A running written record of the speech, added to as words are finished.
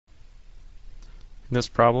In this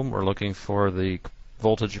problem, we're looking for the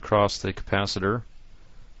voltage across the capacitor.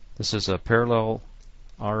 This is a parallel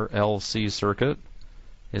RLC circuit.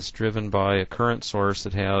 It's driven by a current source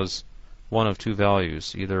that has one of two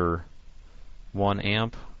values, either 1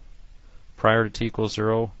 amp prior to t equals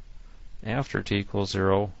 0. After t equals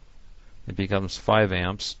 0, it becomes 5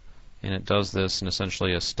 amps, and it does this in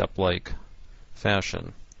essentially a step-like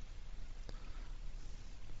fashion.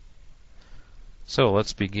 So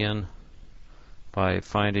let's begin by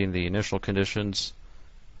finding the initial conditions.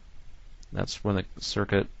 That's when the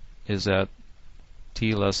circuit is at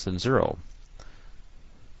t less than 0.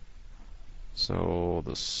 So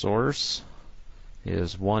the source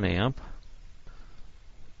is 1 amp.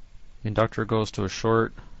 Inductor goes to a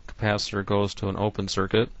short, capacitor goes to an open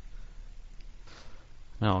circuit.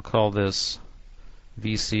 Now I'll call this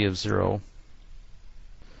VC of 0.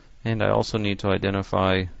 And I also need to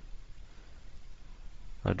identify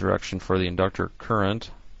a direction for the inductor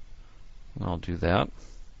current. I'll do that.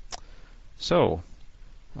 So,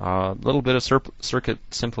 a little bit of circuit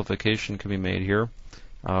simplification can be made here.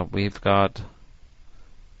 We've got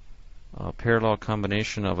a parallel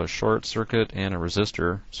combination of a short circuit and a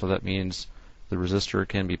resistor, so that means the resistor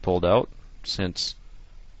can be pulled out, since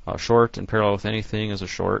short and parallel with anything is a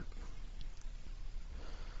short.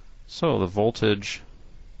 So the voltage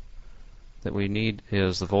that we need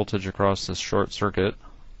is the voltage across this short circuit,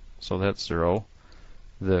 so that's 0.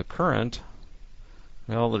 The current,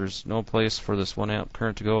 well, there's no place for this 1 amp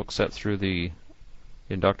current to go except through the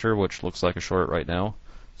inductor, which looks like a short right now,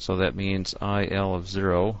 so that means IL of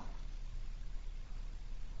 0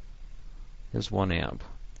 is 1 amp.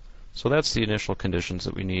 So that's the initial conditions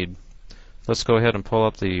that we need. Let's go ahead and pull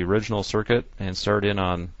up the original circuit and start in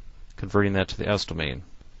on converting that to the S domain.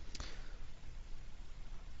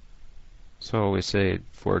 So we say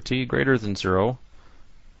for t greater than 0,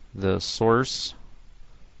 the source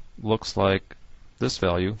looks like this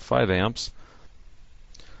value, 5 amps.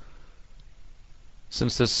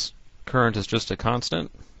 Since this current is just a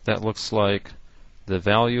constant, that looks like the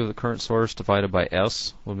value of the current source divided by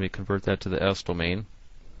S when we convert that to the S domain.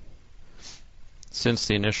 Since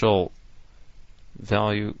the initial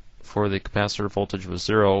value for the capacitor voltage was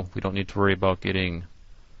 0, we don't need to worry about getting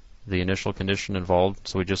the initial condition involved,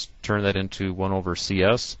 so we just turn that into 1 over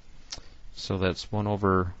CS. So that's 1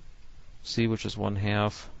 over C, which is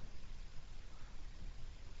 1/2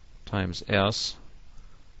 times S,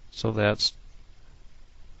 so that's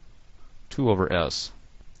 2 over S.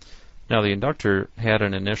 Now the inductor had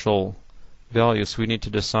an initial value, so we need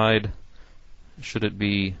to decide, should it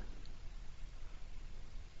be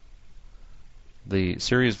the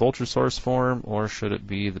series voltage source form or should it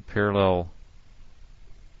be the parallel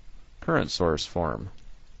current source form.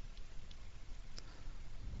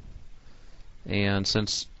 And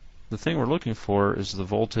since the thing we're looking for is the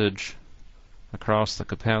voltage across the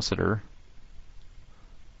capacitor,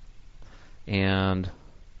 and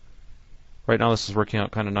right now this is working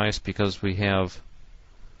out kind of nice because we have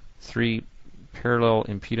 3 parallel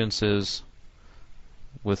impedances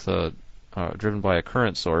with a driven by a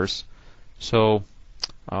current source. So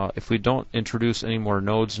if we don't introduce any more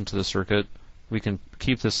nodes into the circuit, we can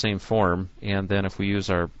keep the same form, and then if we use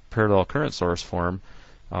our parallel current source form,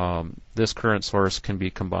 this current source can be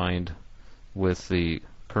combined with the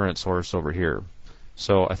current source over here.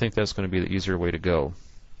 So I think that's going to be the easier way to go.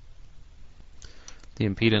 The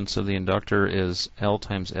impedance of the inductor is L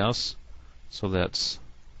times S, so that's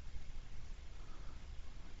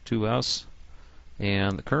 2S,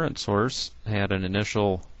 and the current source had an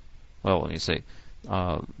initial, well, let me say,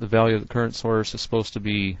 the value of the current source is supposed to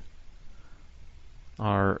be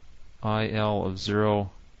our IL of 0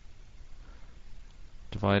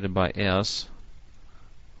 divided by S,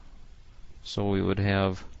 so we would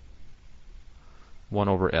have 1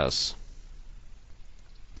 over S.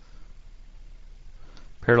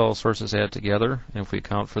 Parallel sources add together, and if we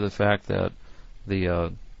account for the fact that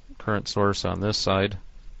the current source on this side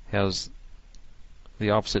has the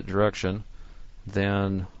opposite direction,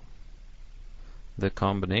 then the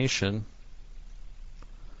combination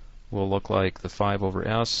will look like the 5 over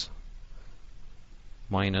S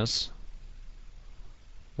minus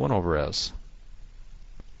 1 over S.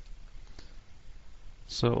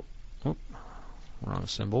 So, wrong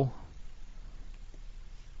symbol.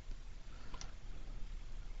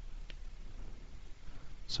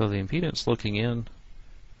 So the impedance looking in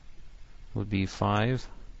would be 5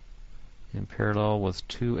 in parallel with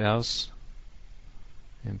 2S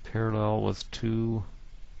in parallel with 2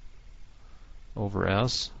 over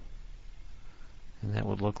S, and that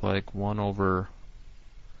would look like 1 over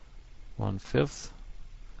 1/5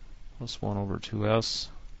 plus 1 over 2S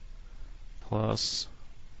plus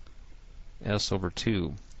S over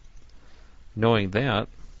 2. Knowing that,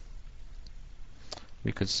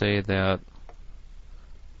 we could say that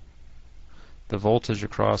the voltage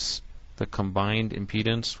across the combined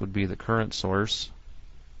impedance would be the current source,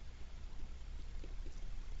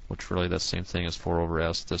 which really that's the same thing as 4 over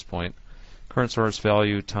S at this point. Current source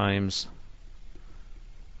value times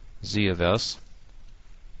Z of S.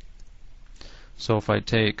 So if I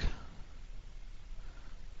take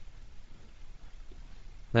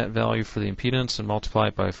that value for the impedance and multiply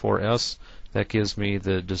it by 4S, that gives me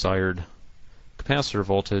the desired capacitor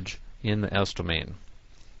voltage in the S domain.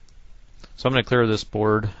 So I'm going to clear this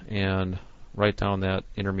board and write down that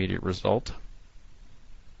intermediate result.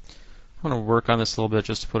 I'm going to work on this a little bit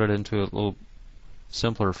just to put it into a little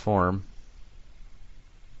simpler form.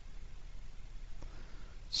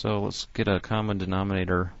 So let's get a common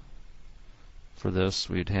denominator for this.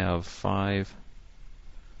 We'd have 5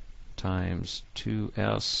 times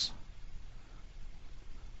 2s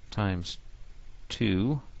times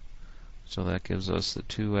 2. So that gives us the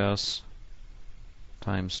 2s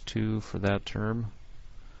times 2 for that term.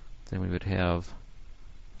 Then we would have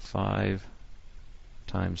 5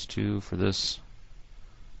 times 2 for this.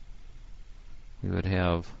 We would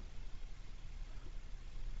have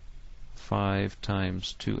 5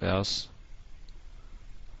 times 2s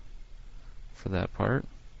for that part,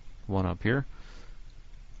 one up here.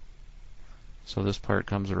 So this part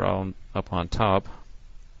comes around up on top.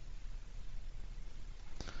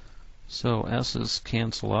 So s's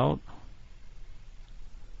cancel out.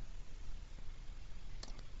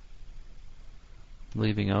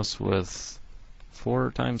 Leaving us with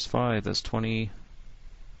 4 times 5, that's 20,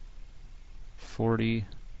 40,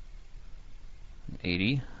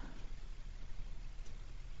 80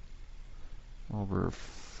 over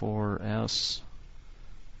 4s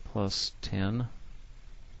plus 10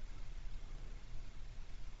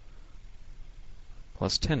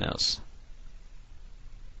 plus 10s.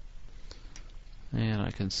 And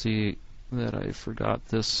I can see that I forgot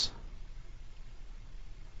this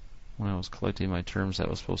when I was collecting my terms. That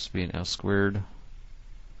was supposed to be an s squared,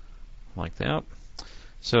 like that.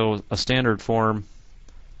 So a standard form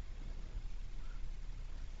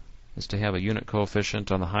is to have a unit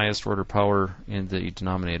coefficient on the highest order power in the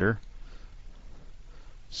denominator.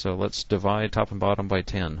 So let's divide top and bottom by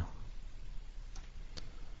 10.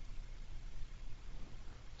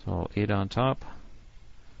 So 8 on top.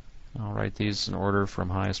 I'll write these in order from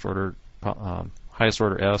highest order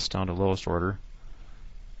S down to lowest order.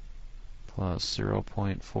 Plus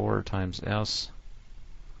 0.4 times S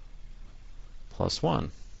plus 1.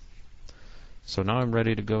 So now I'm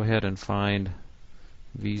ready to go ahead and find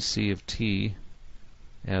Vc of t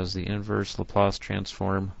as the inverse Laplace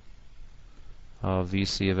transform of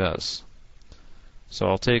Vc of s. So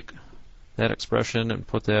I'll take that expression and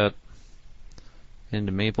put that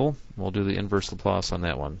into Maple. We'll do the inverse Laplace on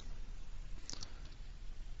that one.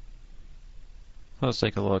 Let's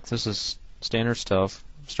take a look. This is standard stuff.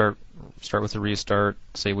 Start with a restart.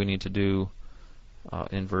 Say we need to do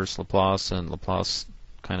inverse Laplace and Laplace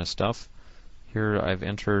kind of stuff. Here I've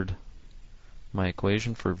entered my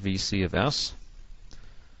equation for Vc of s.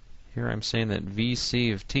 Here I'm saying that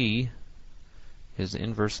Vc of t is the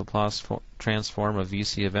inverse Laplace transform of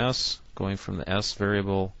Vc of s, going from the s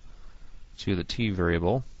variable to the t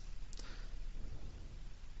variable.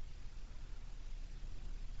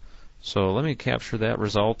 So let me capture that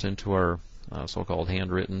result into our so-called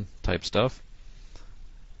handwritten type stuff.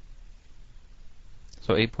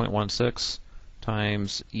 So 8.16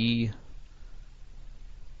 times e.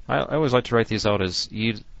 I always like to write these out as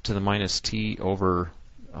e to the minus t over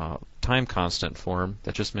time constant form.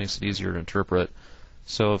 That just makes it easier to interpret.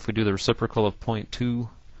 So if we do the reciprocal of 0.2,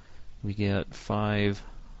 we get 5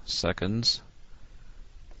 seconds.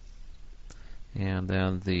 And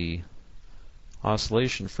then the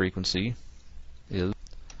oscillation frequency is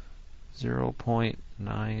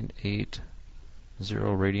 0.980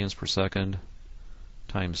 radians per second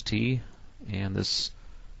times t, and this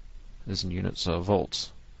is in units of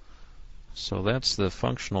volts. So that's the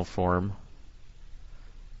functional form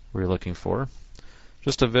we're looking for.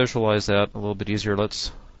 Just to visualize that a little bit easier,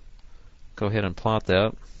 let's go ahead and plot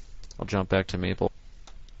that. I'll jump back to Maple.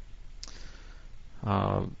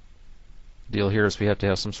 Deal here is we have to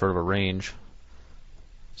have some sort of a range.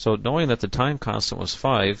 So knowing that the time constant was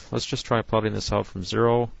 5, let's just try plotting this out from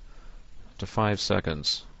 0 to 5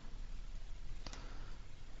 seconds.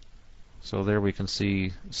 So there we can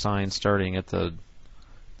see signs starting at the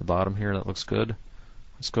bottom here. That looks good.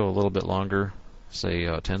 Let's go a little bit longer, say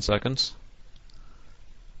 10 seconds.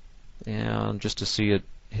 And just to see it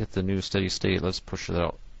hit the new steady state, let's push it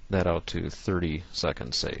out that out to 30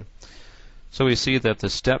 seconds, say. So we see that the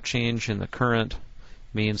step change in the current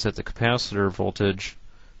means that the capacitor voltage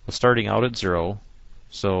was starting out at 0.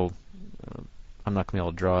 So I'm not going to be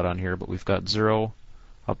able to draw it on here, but we've got 0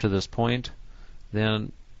 up to this point.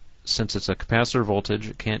 Then, since it's a capacitor voltage,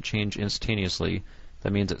 it can't change instantaneously.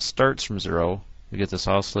 That means it starts from 0. We get this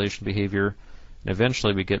oscillation behavior, and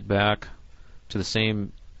eventually we get back to the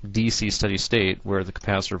same DC steady state where the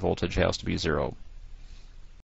capacitor voltage has to be 0.